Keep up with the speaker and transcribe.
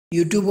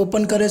YouTube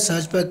open करें,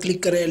 search पर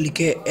click करें,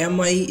 लिखे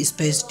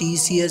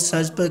MI/TCH,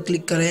 सर्च पर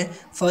क्लिक करें,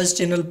 फर्स्ट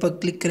चैनल पर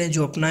क्लिक करें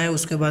जो अपना है,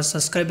 उसके बाद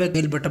सब्सक्राइब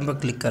बेल बटन पर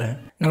क्लिक करें।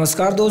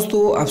 नमस्कार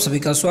दोस्तों, आप सभी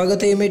का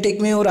स्वागत है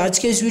एमटेक में। और आज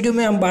के इस वीडियो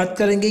में हम बात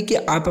करेंगे कि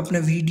आप अपने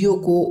वीडियो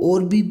को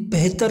और भी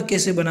बेहतर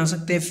कैसे बना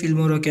सकते हैं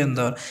फिल्मोरा के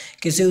अंदर,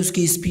 कैसे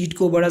उसकी स्पीड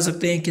को बढ़ा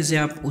सकते हैं, कैसे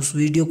आप उस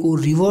वीडियो को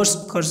रिवर्स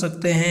कर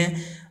सकते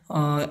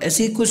हैं।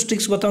 ऐसी कुछ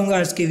ट्रिक्स बताऊंगा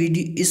आज के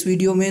इस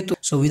वीडियो में। तो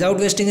so without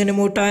wasting any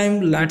more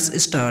time, let's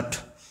start.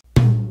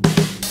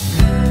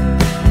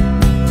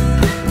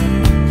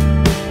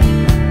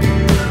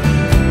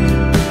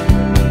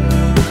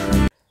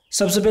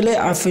 सबसे पहले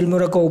आप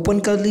फिल्मोरा को ओपन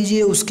कर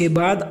लीजिए। उसके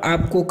बाद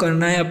आपको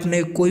करना है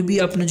अपने कोई भी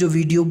आपने जो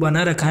वीडियो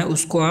बना रखा है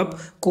उसको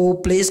आपको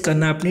प्लेस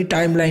करना है अपनी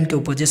टाइमलाइन के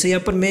ऊपर। जैसे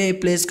यहाँ पर मैं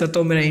प्लेस करता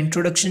हूँ, मेरा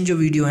इंट्रोडक्शन जो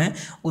वीडियो है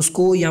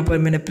उसको यहाँ पर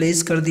मैंने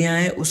प्लेस कर दिया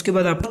है। उसके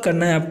बाद आपको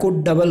करना है आपको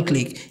डबल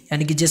क्लिक,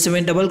 यानी कि जैसे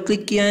मैंने डबल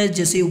क्लिक किया है,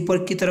 जैसे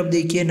ऊपर की तरफ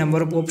देखिए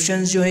नंबर ऑफ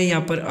ऑप्शन जो है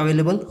यहाँ पर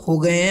अवेलेबल हो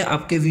गए हैं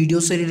आपके वीडियो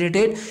से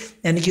रिलेटेड,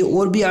 यानी कि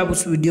और भी आप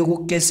उस वीडियो को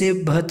कैसे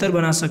बेहतर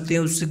बना सकते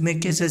हैं, उसमें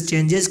कैसे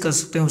चेंजेस कर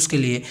सकते हैं उसके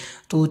लिए।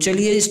 तो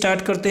चलिए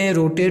स्टार्ट करते हैं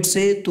रोटेट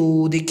से।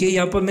 तो देखिए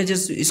यहाँ पर मैं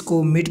जैसे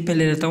इसको मिड पे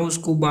ले लेता हूँ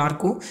उसको बार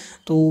को।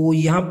 तो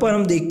यहाँ पर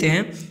हम देखते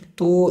हैं,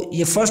 तो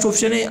ये फर्स्ट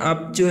ऑप्शन है,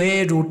 आप जो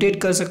है रोटेट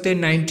कर सकते हैं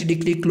 90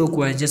 डिग्री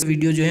क्लॉकवाइज, जैसे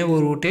वीडियो जो है वो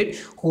रोटेट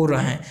हो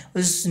रहा है।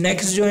 उस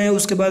नेक्स्ट जो है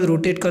उसके बाद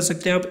रोटेट कर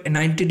सकते हैं आप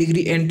 90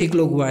 डिग्री एंटी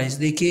क्लॉकवाइज,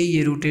 देखिए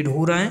ये रोटेट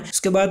हो रहा है।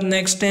 उसके बाद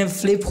नेक्स्ट है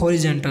फ्लिप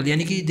हॉरिजॉन्टल,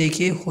 यानी कि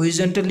देखिए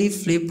हॉरिजॉन्टली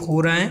फ्लिप हो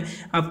रहा है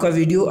आपका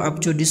वीडियो। आप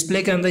जो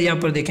डिस्प्ले के अंदर यहाँ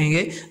पर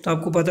देखेंगे तो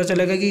आपको पता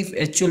चलेगा कि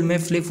एक्चुअल में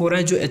फ्लिप हो रहा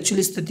है, जो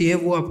एक्चुअल स्थिति है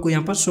वो आपको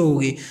यहाँ पर शो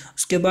होगी।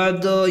 उसके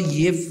बाद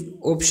ये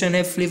ऑप्शन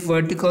है फ्लिप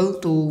वर्टिकल,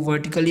 तो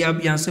वर्टिकली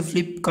आप यहाँ से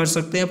फ्लिप कर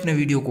सकते हैं अपने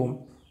वीडियो को।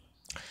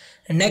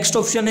 नेक्स्ट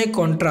ऑप्शन है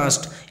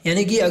कॉन्ट्रास्ट,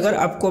 यानी कि अगर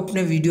आपको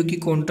अपने वीडियो की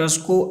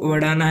कॉन्ट्रास्ट को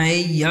बढ़ाना है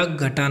या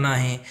घटाना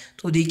है।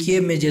 तो देखिए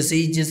मैं जैसे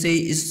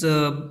इस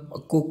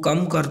को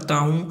कम करता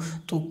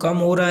हूँ तो कम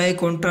हो रहा है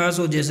कॉन्ट्रास्ट,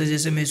 और जैसे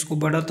जैसे मैं इसको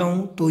बढ़ाता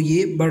हूँ तो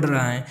ये बढ़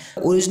रहा है।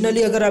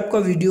 ओरिजिनली अगर आपका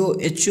वीडियो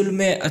एक्चुअल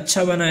में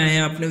अच्छा बनाया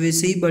है आपने,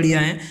 वैसे ही बढ़िया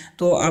है,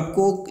 तो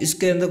आपको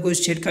इसके अंदर कोई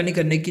छेड़खानी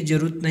करने की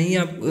ज़रूरत नहीं।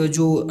 आप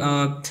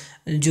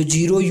जो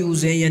जीरो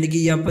यूज़ है, यानी कि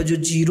यहाँ पर जो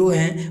जीरो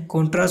है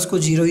कॉन्ट्रास्ट को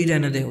जीरो ही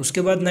रहने दें।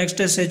 उसके बाद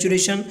नेक्स्ट है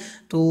सैचुरेशन,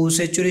 तो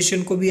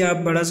सैचुरेशन को भी आप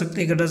बढ़ा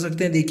सकते हैं घटा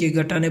सकते हैं। देखिए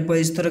घटाने पर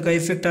इस तरह का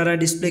इफेक्ट आ रहा है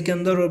डिस्प्ले के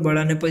अंदर, और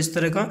बढ़ाने पर इस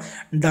तरह का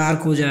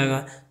डार्क हो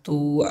जाएगा।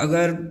 तो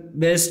अगर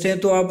बेस्ट है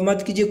तो आप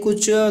मत कीजिए,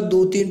 कुछ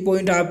 2-3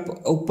 पॉइंट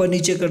आप ऊपर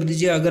नीचे कर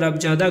दीजिए। अगर आप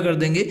ज़्यादा कर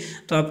देंगे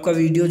तो आपका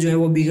वीडियो जो है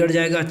वो बिगड़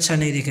जाएगा, अच्छा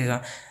नहीं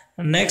दिखेगा।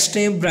 नेक्स्ट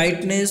है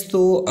ब्राइटनेस,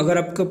 तो अगर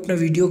आपको अपने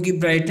वीडियो की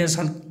ब्राइटनेस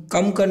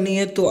कम करनी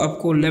है तो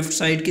आपको लेफ्ट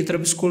साइड की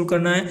तरफ स्क्रॉल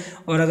करना है,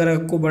 और अगर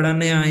आपको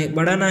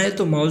बढ़ाना है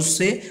तो माउस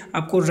से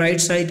आपको राइट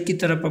साइड की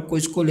तरफ आपको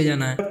इसको ले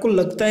जाना है। आपको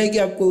लगता है कि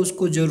आपको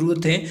उसको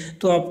ज़रूरत है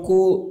तो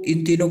आपको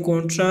इन तीनों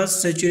कॉन्ट्रास्ट,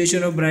 सैचुरेशन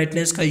और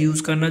ब्राइटनेस का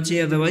यूज़ करना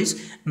चाहिए, अदरवाइज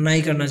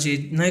नहीं करना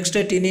चाहिए। नेक्स्ट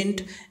है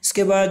टिनिंट,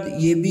 इसके बाद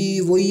ये भी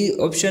वही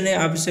ऑप्शन है,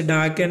 आप इसे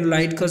डार्क एंड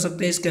लाइट कर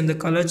सकते हैं। इसके अंदर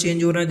कलर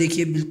चेंज हो रहा है,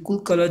 देखिए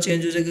बिल्कुल कलर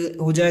चेंज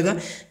हो जाएगा।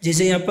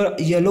 जैसे यहाँ पर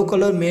येलो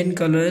कलर मेन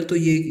कलर है, तो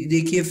ये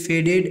देखिए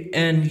फेडेड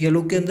एंड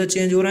येलो के अंदर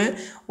चेंज हो रहा है,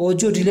 और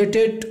जो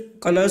रिलेटेड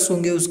कलर्स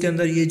होंगे उसके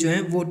अंदर ये जो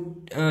है वो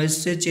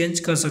इससे चेंज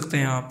कर सकते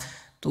हैं आप।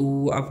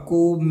 तो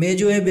आपको मैं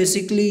जो है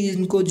बेसिकली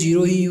इनको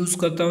जीरो ही यूज़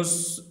करता हूँ,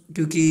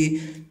 क्योंकि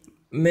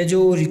मैं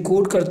जो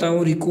रिकॉर्ड करता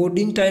हूँ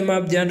रिकॉर्डिंग टाइम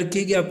आप ध्यान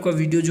रखिए कि आपका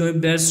वीडियो जो है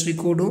बेस्ट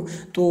रिकॉर्ड हो,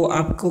 तो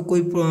आपको कोई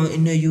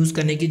इन्हें यूज़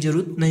करने की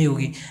ज़रूरत नहीं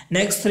होगी।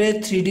 नेक्स्ट है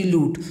 3D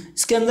लूट,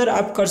 इसके अंदर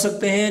आप कर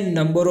सकते हैं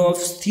नंबर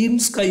ऑफ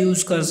थीम्स का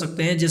यूज़ कर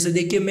सकते हैं। जैसे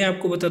देखिए मैं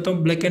आपको बताता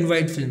हूँ ब्लैक एंड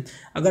वाइट फिल्म,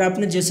 अगर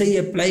आपने जैसे ही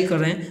अप्लाई कर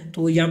रहे हैं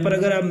तो यहाँ पर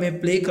अगर मैं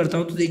प्ले करता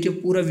हूँ तो देखिए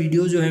पूरा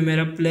वीडियो जो है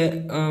मेरा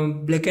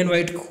ब्लैक एंड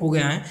वाइट हो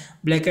गया है,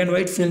 ब्लैक एंड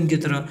वाइट फिल्म की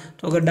तरह।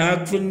 तो अगर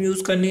डार्क फिल्म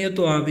यूज़ करनी है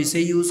तो आप इसे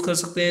यूज़ कर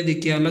सकते हैं,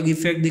 देखिए अलग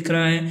इफेक्ट दिख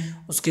रहा है।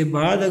 उसके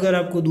बाद अगर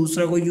आपको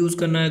दूसरा कोई यूज़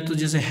करना है तो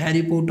जैसे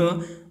हैरी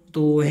पॉटर,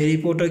 तो हैरी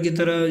पॉटर की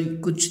तरह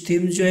कुछ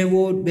थीम्स जो है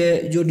वो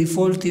जो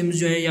डिफ़ॉल्ट थीम्स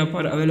जो है यहाँ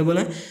पर अवेलेबल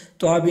हैं,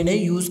 तो आप इन्हें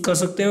यूज़ कर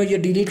सकते हो। ये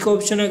डिलीट का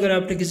ऑप्शन अगर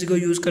आपने किसी को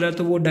यूज़ करा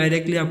तो वो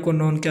डायरेक्टली आपको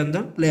नॉन के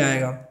अंदर ले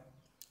आएगा।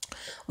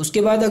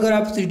 उसके बाद अगर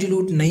आप 3D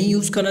लूट नहीं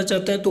यूज़ करना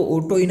चाहते हैं तो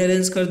ऑटो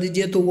इनहेरेंस कर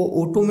दीजिए, तो वो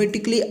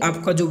ऑटोमेटिकली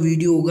आपका जो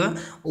वीडियो होगा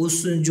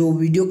उस जो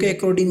वीडियो के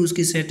अकॉर्डिंग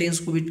उसकी सेटिंग्स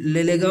को भी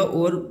ले लेगा,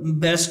 और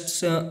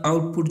बेस्ट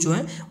आउटपुट जो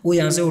है वो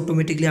यहाँ से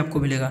ऑटोमेटिकली आपको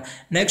मिलेगा।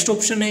 नेक्स्ट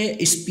ऑप्शन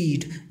है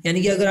स्पीड,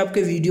 यानी कि अगर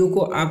आपके वीडियो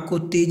को आपको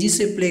तेज़ी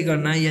से प्ले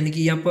करना है, यानी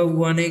कि यहाँ पर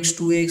 1x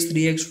 2x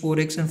 3x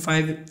 4x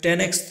and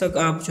 10x तक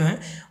आप जो है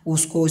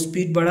उसको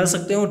स्पीड बढ़ा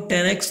सकते हैं, और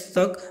 10x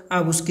तक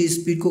आप उसकी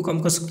स्पीड को कम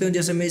कर सकते हो।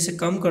 जैसे मैं इसे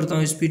कम करता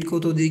हूँ स्पीड को,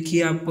 तो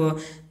देखिए आप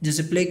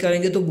जैसे प्ले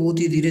करेंगे तो बहुत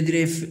ही धीरे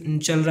धीरे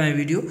चल रहा है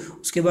वीडियो।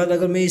 उसके बाद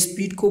अगर मैं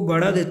स्पीड को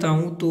बढ़ा देता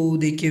हूँ तो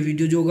देखिए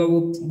वीडियो जो होगा वो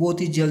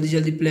बहुत ही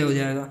जल्दी प्ले हो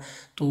जाएगा।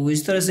 तो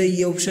इस तरह से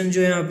ये ऑप्शन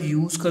जो है आप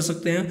यूज़ कर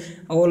सकते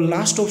हैं। और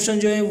लास्ट ऑप्शन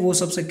जो है वो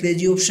सबसे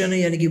क्रेजी ऑप्शन है,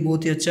 यानी कि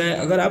बहुत ही अच्छा है।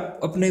 अगर आप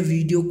अपने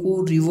वीडियो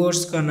को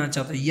रिवर्स करना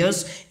चाहते हैं,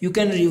 yes you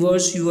can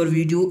reverse your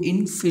video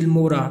in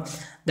Filmora,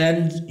 then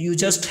you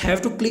just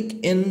have to click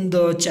in the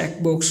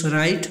checkbox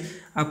right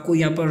आपको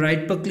यहाँ पर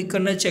राइट पर क्लिक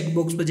करना है, चेक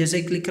बॉक्स पर जैसे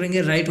ही क्लिक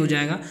करेंगे राइट हो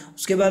जाएगा।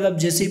 उसके बाद आप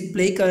जैसे ही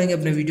प्ले करेंगे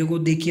अपने वीडियो को,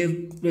 देखिए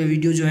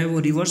वीडियो जो है वो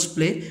रिवर्स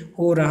प्ले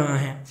हो रहा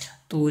है।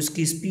 तो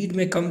इसकी स्पीड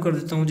मैं कम कर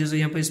देता हूँ, जैसे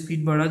यहाँ पर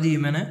स्पीड बढ़ा दी है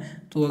मैंने।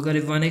 तो अगर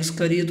 1x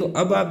करिए तो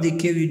अब आप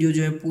देखिए वीडियो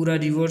जो है पूरा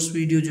रिवर्स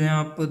वीडियो जो है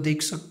आप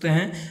देख सकते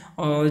हैं।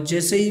 और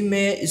जैसे ही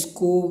मैं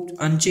इसको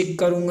अनचेक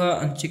करूँगा,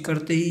 अनचेक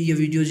करते ही ये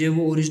वीडियो जो है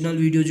वो ओरिजिनल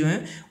वीडियो जो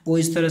है वो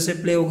इस तरह से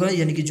प्ले होगा,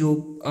 यानी कि जो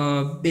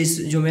बेस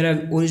जो मेरा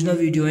ओरिजिनल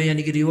वीडियो है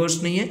यानी कि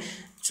रिवर्स नहीं है।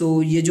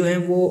 तो ये जो है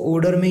वो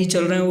ऑर्डर में ही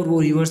चल रहा है और वो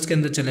रिवर्स के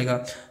अंदर चलेगा।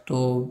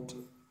 तो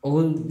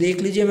और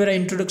देख लीजिए मेरा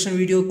इंट्रोडक्शन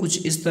वीडियो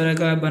कुछ इस तरह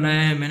का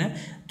बनाया है मैंने।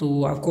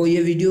 तो आपको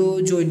ये वीडियो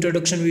जो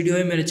इंट्रोडक्शन वीडियो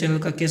है मेरे चैनल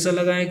का कैसा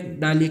लगा है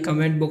डालिए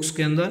कमेंट बॉक्स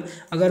के अंदर।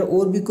 अगर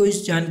और भी कोई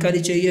जानकारी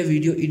चाहिए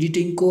वीडियो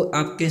एडिटिंग को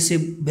आप कैसे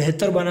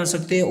बेहतर बना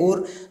सकते हैं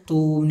और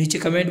तो नीचे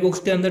कमेंट बॉक्स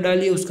के अंदर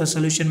डालिए, उसका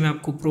सलूशन मैं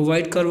आपको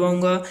प्रोवाइड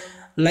करवाऊँगा।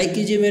 लाइक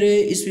कीजिए मेरे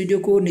इस वीडियो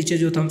को, नीचे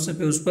जो थम्स अप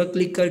है उस पर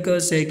क्लिक कर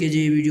शेयर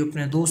कीजिए ये वीडियो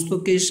अपने दोस्तों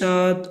के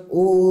साथ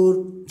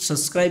और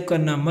सब्सक्राइब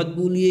करना मत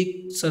भूलिए।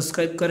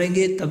 सब्सक्राइब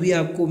करेंगे तभी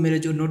आपको मेरे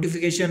जो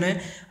नोटिफिकेशन है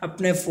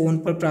अपने फ़ोन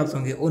पर प्राप्त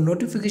होंगे और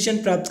नोटिफिकेशन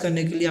प्राप्त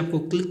करने के लिए आपको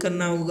क्लिक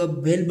करना होगा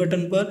बेल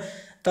बटन पर।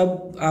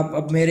 तब आप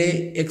अब मेरे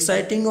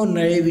एक्साइटिंग और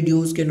नए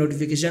वीडियोस के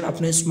नोटिफिकेशन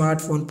अपने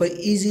स्मार्टफोन पर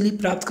इजीली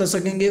प्राप्त कर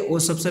सकेंगे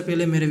और सबसे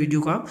पहले मेरे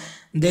वीडियो को आप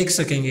देख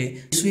सकेंगे।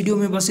 इस वीडियो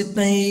में बस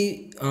इतना ही।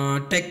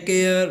 Take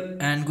care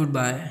and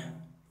goodbye.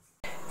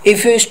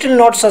 If you still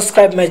not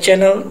subscribe my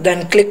channel,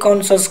 then click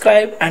on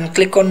subscribe and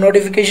click on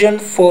notification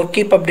for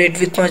keep update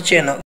with my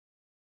channel.